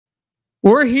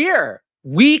We're here.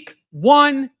 Week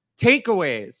 1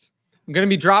 takeaways. I'm going to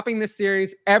be dropping this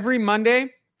series every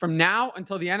Monday from now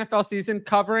until the NFL season,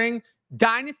 covering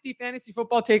Dynasty fantasy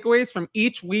football takeaways from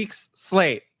each week's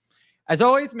slate. As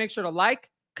always, make sure to like,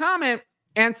 comment,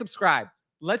 and subscribe.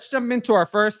 Let's jump into our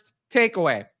first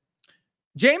takeaway.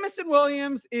 Jameson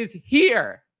Williams is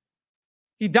here.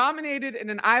 He dominated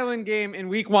in an island game in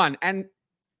week 1. And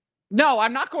no,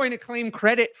 I'm not going to claim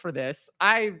credit for this.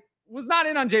 I was not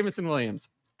in on Jameson Williams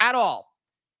at all.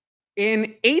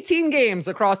 In 18 games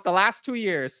across the last 2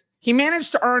 years, he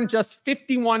managed to earn just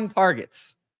 51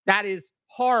 targets. That is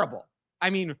horrible. I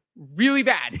mean, really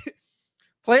bad.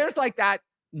 Players like that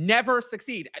never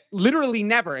succeed. Literally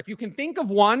never. If you can think of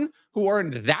one who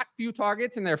earned that few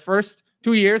targets in their first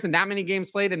 2 years and that many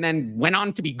games played and then went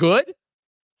on to be good,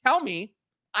 tell me.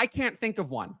 I can't think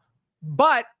of one.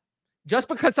 But just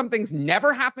because something's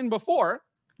never happened before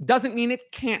doesn't mean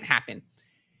it can't happen.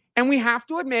 And we have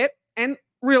to admit and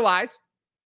realize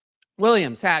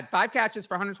Williams had 5 catches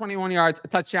for 121 yards, a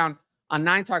touchdown on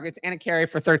 9 targets, and a carry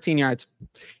for 13 yards.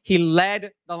 He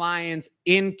led the Lions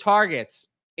in targets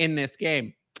in this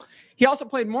game. He also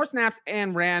played more snaps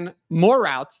and ran more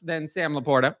routes than Sam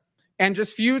Laporta, and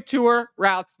just fewer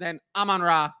routes than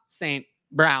Amon-Ra St.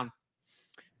 Brown.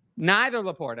 Neither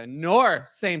Laporta nor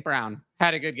St. Brown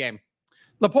had a good game.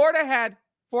 Laporta had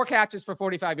 4 catches for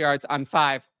 45 yards on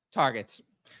 5 targets.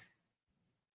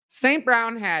 St.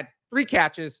 Brown had 3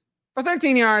 catches for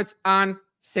 13 yards on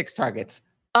 6 targets.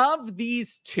 Of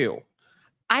these two,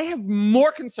 I have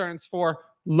more concerns for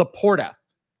Laporta,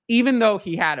 even though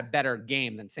he had a better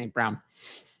game than St. Brown.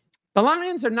 The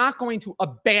Lions are not going to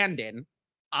abandon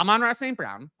Amon-Ra St.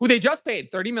 Brown, who they just paid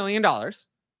 $30 million,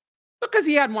 because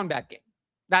he had one bad game.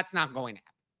 That's not going to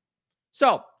happen.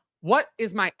 So, what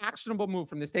is my actionable move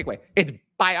from this takeaway? It's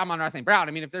buy Amon-Ra St. Brown.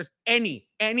 I mean, if there's any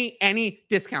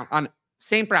discount on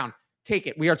St. Brown, take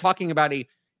it. We are talking about a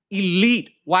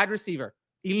elite wide receiver,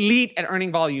 elite at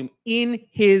earning volume in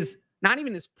his, not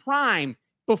even his prime,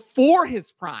 before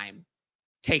his prime.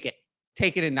 Take it.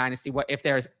 Take it in Dynasty if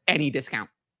there's any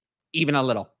discount, even a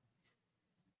little.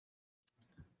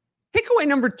 Takeaway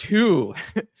number 2.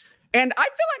 And I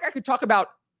feel like I could talk about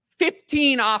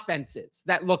 15 offenses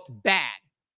that looked bad.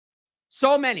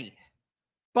 So many.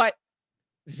 But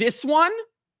this one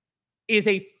is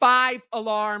a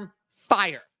 5-alarm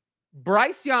fire.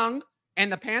 Bryce Young and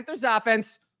the Panthers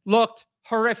offense looked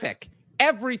horrific.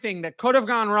 Everything that could have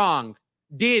gone wrong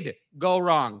did go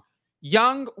wrong.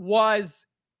 Young was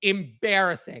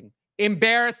embarrassingly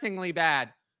bad.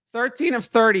 13 of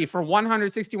 30 for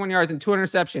 161 yards and 2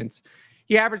 interceptions.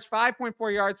 He averaged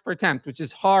 5.4 yards per attempt, which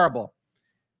is horrible.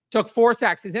 Took 4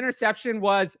 sacks. His interception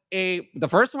was the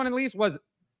first one at least was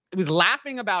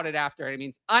laughing about it after. It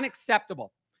means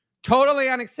unacceptable. Totally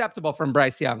unacceptable from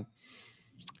Bryce Young.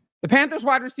 The Panthers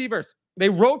wide receivers, they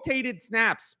rotated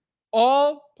snaps.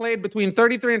 All played between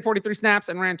 33 and 43 snaps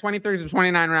and ran 23 to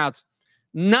 29 routes.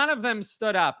 None of them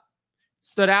stood out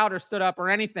or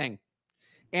anything.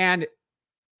 And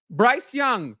Bryce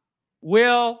Young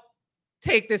will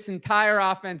take this entire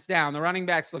offense down. The running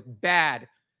backs look bad.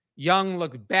 Young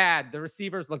looked bad. The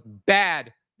receivers looked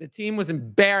bad. The team was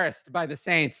embarrassed by the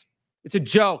Saints. It's a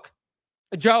joke.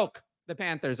 A joke. The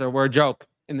Panthers were a joke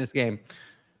in this game.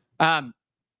 Now,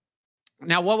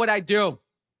 what would I do?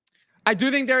 I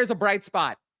do think there is a bright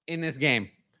spot in this game,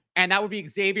 and that would be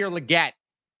Xavier Legette.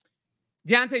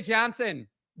 Deontay Johnson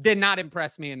did not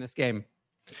impress me in this game.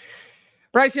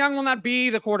 Bryce Young will not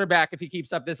be the quarterback if he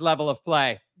keeps up this level of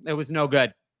play. It was no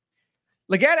good.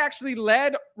 Legette actually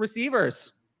led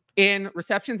receivers in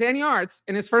receptions and yards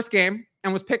in his first game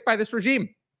and was picked by this regime.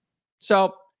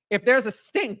 So if there's a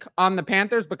stink on the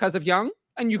Panthers because of Young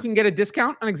and you can get a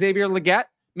discount on Xavier Legette,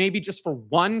 maybe just for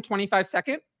 1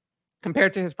 25-second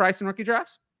compared to his price in rookie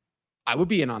drafts, I would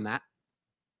be in on that.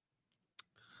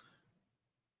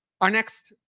 Our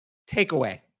next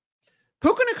takeaway,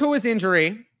 Puka Nacua's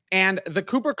injury and the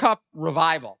Cooper Kupp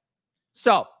revival.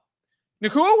 So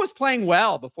Nacua was playing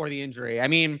well before the injury. I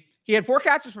mean, he had 4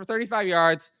 catches for 35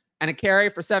 yards and a carry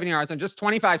for 7 yards on just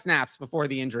 25 snaps before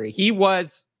the injury. He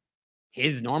was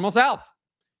his normal self.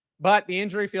 But the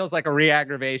injury feels like a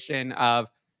re-aggravation of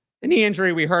the knee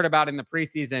injury we heard about in the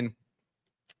preseason.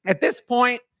 At this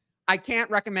point, I can't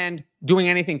recommend doing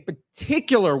anything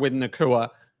particular with Nacua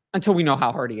until we know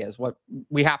how hurt he is.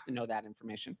 We have to know that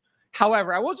information.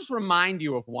 However, I will just remind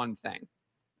you of one thing.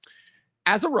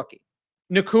 As a rookie,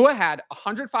 Nacua had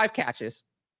 105 catches,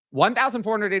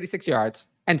 1,486 yards,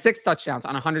 and 6 touchdowns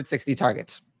on 160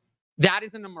 targets. That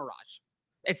isn't a mirage.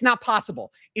 It's not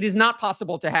possible. It is not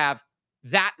possible to have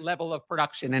that level of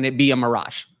production and it be a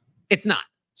mirage. It's not.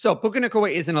 So Puka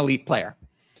Nacua is an elite player.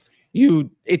 We're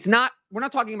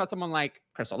not talking about someone like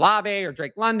Chris Olave or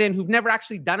Drake London who've never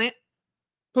actually done it.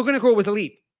 Puka Nacua was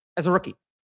elite as a rookie.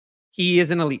 He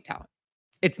is an elite talent.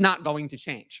 It's not going to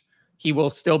change. He will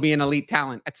still be an elite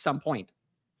talent at some point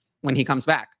when he comes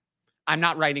back. I'm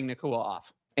not writing Nacua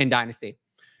off in Dynasty,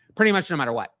 pretty much no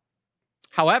matter what.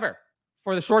 However,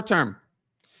 for the short term,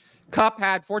 Kupp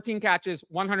had 14 catches,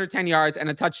 110 yards, and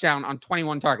a touchdown on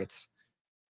 21 targets.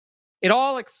 It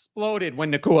all exploded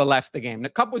when Nacua left the game.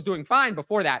 Kupp was doing fine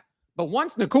before that, but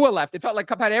once Nacua left, it felt like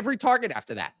Kupp had every target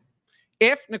after that.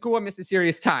 If Nacua misses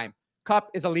serious time, Kupp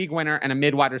is a league winner and a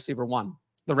mid-wide receiver 1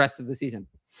 the rest of the season.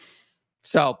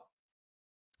 So,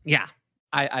 yeah,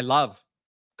 I love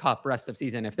Kupp rest of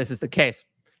season if this is the case.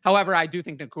 However, I do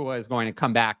think Nacua is going to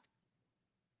come back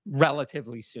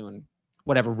relatively soon,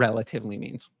 whatever relatively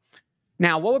means.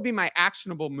 Now, what would be my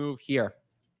actionable move here?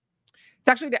 It's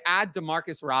actually to add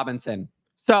Demarcus Robinson.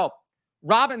 So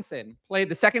Robinson played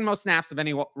the second most snaps of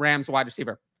any Rams wide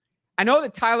receiver. I know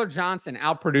that Tyler Johnson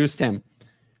outproduced him,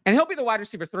 and he'll be the wide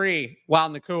receiver 3 while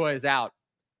Nacua is out.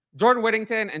 Jordan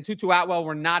Whittington and Tutu Atwell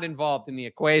were not involved in the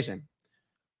equation.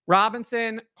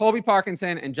 Robinson, Colby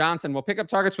Parkinson, and Johnson will pick up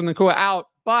targets with Nacua out,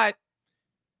 but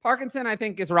Parkinson, I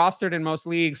think, is rostered in most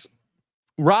leagues.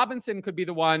 Robinson could be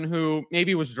the one who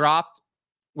maybe was dropped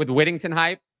with Whittington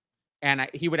hype, and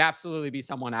he would absolutely be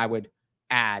someone I would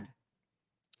add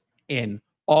in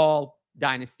all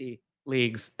Dynasty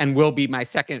leagues and will be my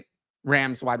second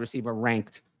Rams wide receiver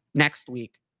ranked next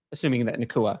week, assuming that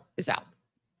Nacua is out.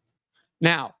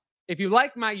 Now, if you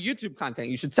like my YouTube content,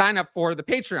 you should sign up for the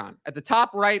Patreon at the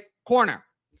top right corner.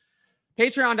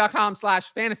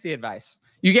 Patreon.com/fantasy advice.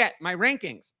 You get my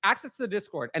rankings, access to the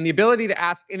Discord, and the ability to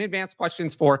ask in advance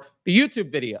questions for the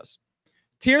YouTube videos.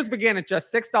 Tiers begin at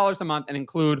just $6 a month and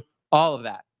include all of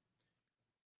that.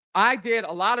 I did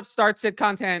a lot of start-sit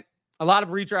content, a lot of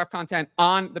redraft content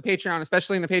on the Patreon,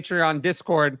 especially in the Patreon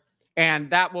Discord, and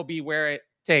that will be where it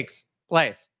takes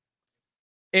place.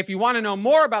 If you want to know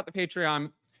more about the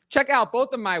Patreon, check out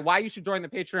both of my why you should join the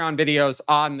Patreon videos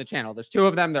on the channel. There's 2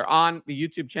 of them. They're on the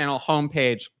YouTube channel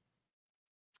homepage.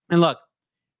 And look,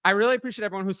 I really appreciate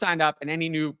everyone who signed up and any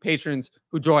new patrons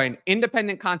who join.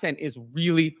 Independent content is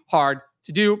really hard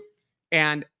to do,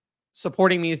 and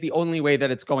supporting me is the only way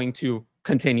that it's going to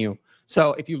continue.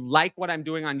 So if you like what I'm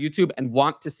doing on YouTube and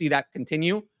want to see that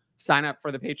continue, sign up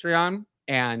for the Patreon,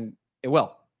 and it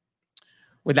will.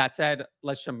 With that said,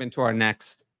 let's jump into our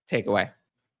next takeaway.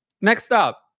 Next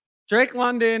up, Drake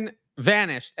London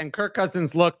vanished and Kirk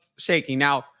Cousins looked shaky.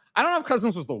 Now, I don't know if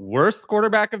Cousins was the worst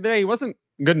quarterback of the day. He wasn't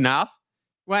good enough.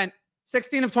 Went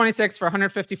 16 of 26 for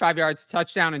 155 yards,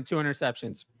 touchdown, and 2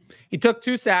 interceptions. He took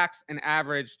 2 sacks and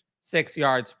averaged 6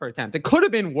 yards per attempt. It could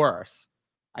have been worse,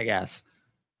 I guess.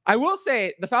 I will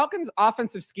say the Falcons'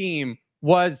 offensive scheme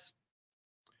was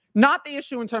not the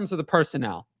issue in terms of the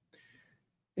personnel.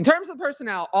 In terms of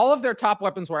personnel, all of their top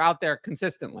weapons were out there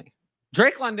consistently.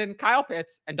 Drake London, Kyle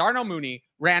Pitts, and Darnell Mooney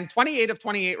ran 28 of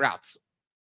 28 routes.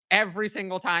 Every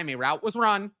single time a route was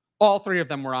run, all 3 of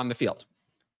them were on the field.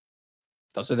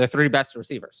 Those are their 3 best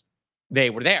receivers. They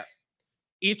were there.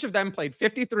 Each of them played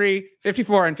 53,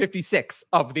 54, and 56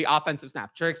 of the offensive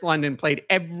snaps. Drake London played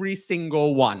every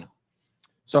single one.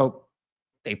 So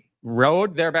they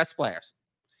rode their best players.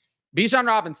 Bijan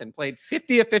Robinson played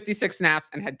 50 of 56 snaps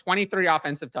and had 23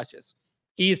 offensive touches.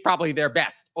 He's probably their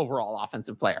best overall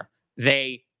offensive player.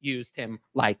 They used him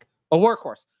like a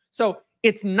workhorse. So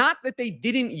it's not that they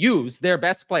didn't use their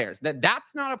best players.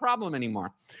 That's not a problem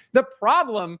anymore. The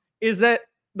problem is that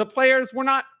the players were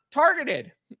not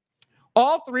targeted.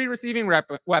 All 3 receiving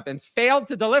weapons failed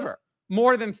to deliver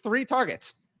more than 3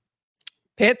 targets.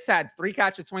 Pitts had 3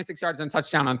 catches, 26 yards, and a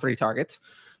touchdown on 3 targets.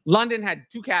 London had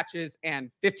 2 catches and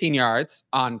 15 yards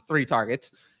on 3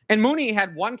 targets. And Mooney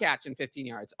had 1 catch and 15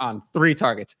 yards on 3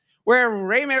 targets. Where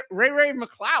Ray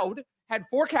McLeod had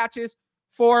 4 catches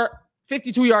for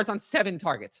 52 yards on 7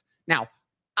 targets. Now,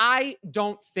 I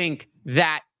don't think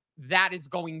that is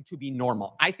going to be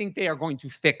normal. I think they are going to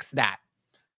fix that.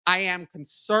 I am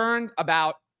concerned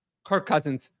about Kirk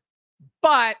Cousins,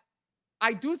 but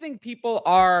I do think people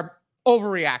are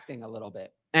overreacting a little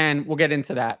bit, and we'll get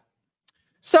into that.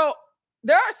 So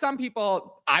there are some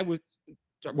people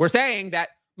were saying that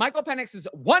Michael Penix is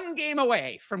 1 game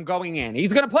away from going in.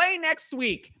 He's going to play next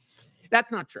week.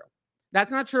 That's not true. That's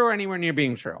not true or anywhere near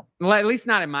being true. Well, at least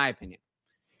not in my opinion.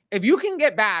 If you can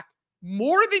get back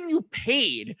more than you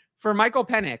paid for Michael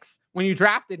Penix when you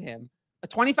drafted him, a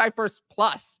 25 first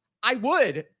plus, I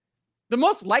would. The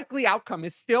most likely outcome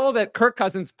is still that Kirk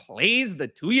Cousins plays the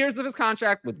 2 years of his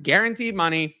contract with guaranteed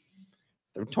money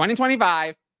through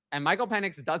 2025 and Michael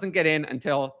Penix doesn't get in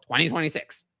until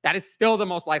 2026. That is still the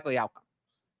most likely outcome.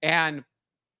 And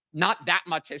not that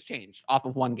much has changed off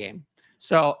of one game.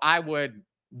 So I would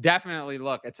definitely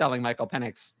look at selling Michael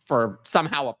Penix for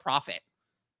somehow a profit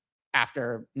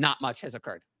after not much has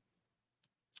occurred.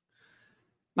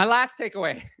 My last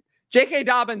takeaway, JK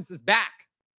Dobbins is back.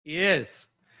 He is.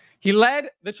 He led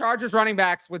the Chargers running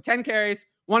backs with 10 carries,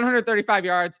 135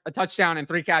 yards, a touchdown, and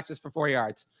 3 catches for 4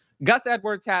 yards. Gus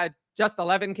Edwards had just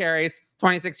 11 carries,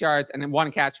 26 yards, and then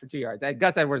 1 catch for 2 yards.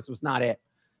 Gus Edwards was not it.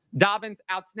 Dobbins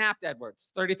outsnapped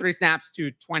Edwards, 33 snaps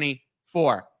to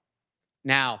 24.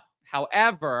 Now,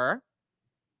 however,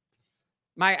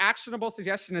 my actionable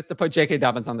suggestion is to put JK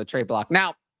Dobbins on the trade block.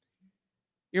 Now,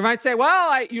 you might say,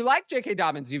 well, you like JK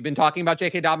Dobbins. You've been talking about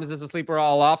JK Dobbins as a sleeper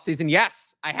all offseason.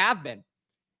 Yes, I have been.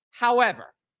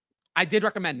 However, I did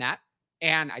recommend that,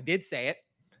 and I did say it.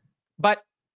 But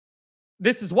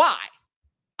this is why.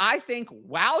 I think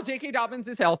while JK Dobbins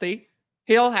is healthy,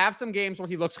 he'll have some games where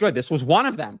he looks good. This was one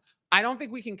of them. I don't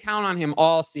think we can count on him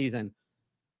all season.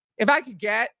 If I could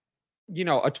get, a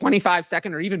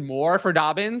 25-second or even more for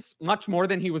Dobbins, much more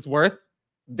than he was worth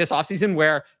this offseason,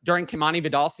 where during Kimani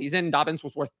Vidal's season, Dobbins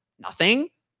was worth nothing,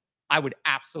 I would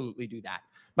absolutely do that.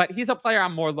 But he's a player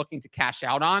I'm more looking to cash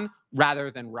out on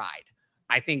rather than ride.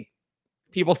 I think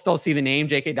people still see the name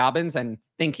JK Dobbins and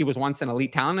think he was once an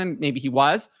elite talent, and maybe he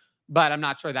was, but I'm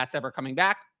not sure that's ever coming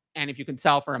back. And if you can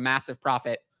sell for a massive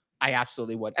profit, I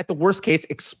absolutely would. At the worst case,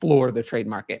 explore the trade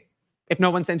market. If no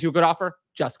one sends you a good offer,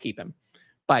 just keep him.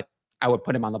 But I would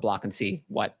put him on the block and see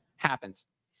what happens.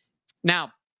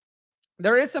 Now,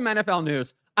 there is some NFL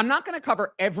news. I'm not going to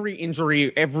cover every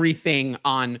injury, everything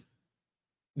on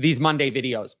these Monday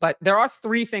videos, but there are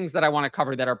 3 things that I want to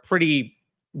cover that are pretty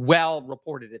well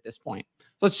reported at this point. So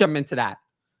let's jump into that.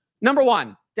 Number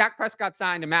 1, Dak Prescott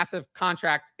signed a massive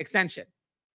contract extension.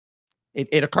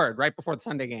 It occurred right before the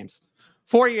Sunday games.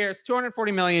 4 years,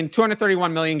 $240 million,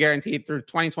 $231 million guaranteed through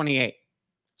 2028.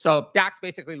 So Dak's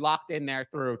basically locked in there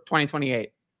through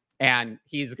 2028, and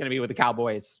he's going to be with the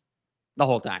Cowboys the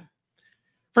whole time.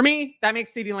 For me, that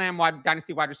makes CeeDee Lamb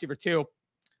Dynasty wide receiver 2.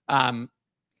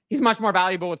 He's much more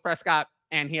valuable with Prescott,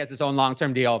 and he has his own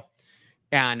long-term deal.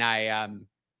 And I'm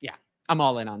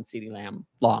all in on CeeDee Lamb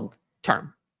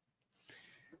long-term.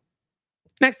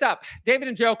 Next up,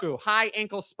 David Njoku, high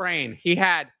ankle sprain. He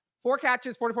had 4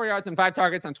 catches, 44 yards, and 5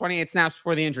 targets on 28 snaps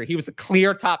before the injury. He was the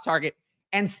clear top target.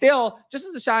 And still, just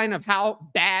as a sign of how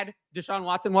bad Deshaun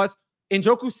Watson was,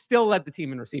 Njoku still led the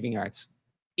team in receiving yards,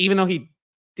 even though he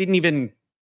didn't even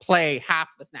play half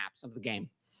the snaps of the game.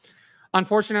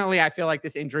 Unfortunately, I feel like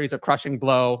this injury is a crushing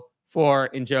blow for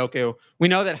Njoku. We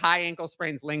know that high ankle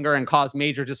sprains linger and cause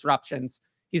major disruptions.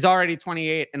 He's already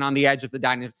 28 and on the edge of the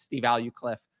dynasty value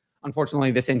cliff.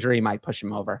 Unfortunately, this injury might push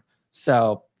him over.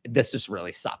 So this just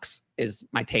really sucks, is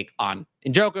my take on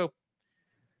Njoku.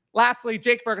 Lastly,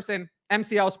 Jake Ferguson,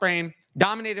 MCL sprain,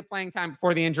 dominated playing time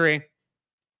before the injury.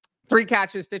 3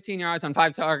 catches, 15 yards on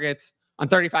 5 targets on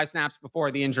 35 snaps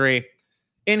before the injury.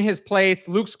 In his place,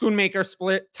 Luke Schoonmaker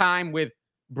split time with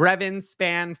Brevin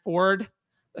Spanford.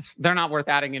 They're not worth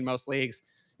adding in most leagues.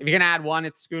 If you're going to add one,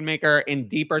 it's Schoonmaker in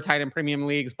deeper tight end premium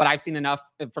leagues. But I've seen enough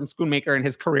from Schoonmaker in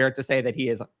his career to say that he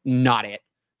is not it.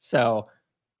 So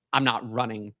I'm not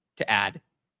running to add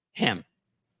him.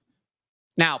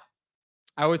 Now,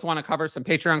 I always want to cover some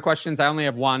Patreon questions. I only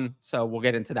have one, so we'll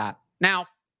get into that. Now,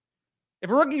 if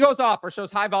a rookie goes off or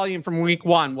shows high volume from week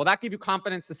 1, will that give you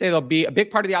confidence to say they'll be a big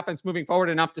part of the offense moving forward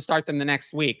enough to start them the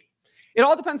next week? It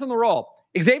all depends on the role.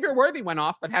 Xavier Worthy went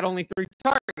off, but had only 3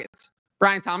 targets.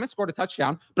 Brian Thomas scored a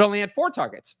touchdown, but only had 4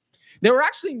 targets. There were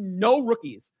actually no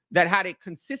rookies that had a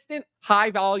consistent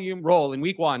high volume role in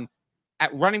week 1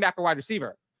 at running back or wide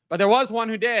receiver. But there was one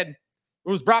who did. It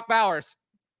was Brock Bowers.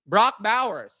 Brock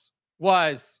Bowers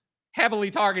was heavily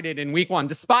targeted in week 1,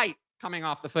 despite coming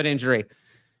off the foot injury.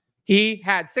 He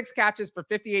had 6 catches for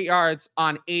 58 yards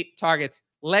on 8 targets,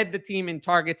 led the team in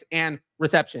targets and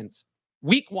receptions.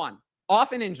 Week 1,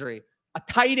 off an injury, a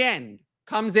tight end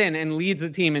comes in and leads the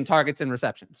team in targets and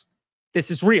receptions. This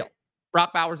is real.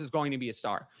 Brock Bowers is going to be a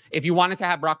star. If you wanted to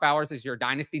have Brock Bowers as your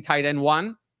dynasty tight end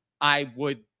 1, I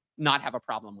would not have a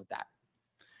problem with that.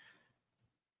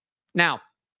 Now,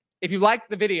 if you liked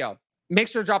the video, make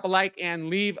sure to drop a like and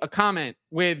leave a comment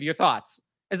with your thoughts.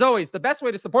 As always, the best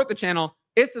way to support the channel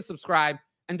is to subscribe.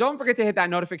 And don't forget to hit that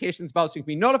notifications bell so you can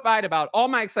be notified about all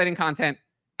my exciting content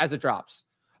as it drops.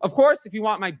 Of course, if you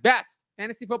want my best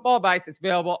fantasy football advice, it's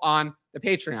available on the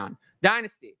Patreon.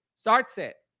 Dynasty, Start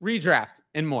Sit, Redraft,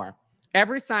 and more.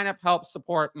 Every sign-up helps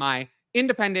support my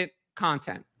independent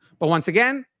content. But once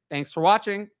again, thanks for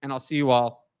watching, and I'll see you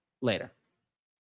all later.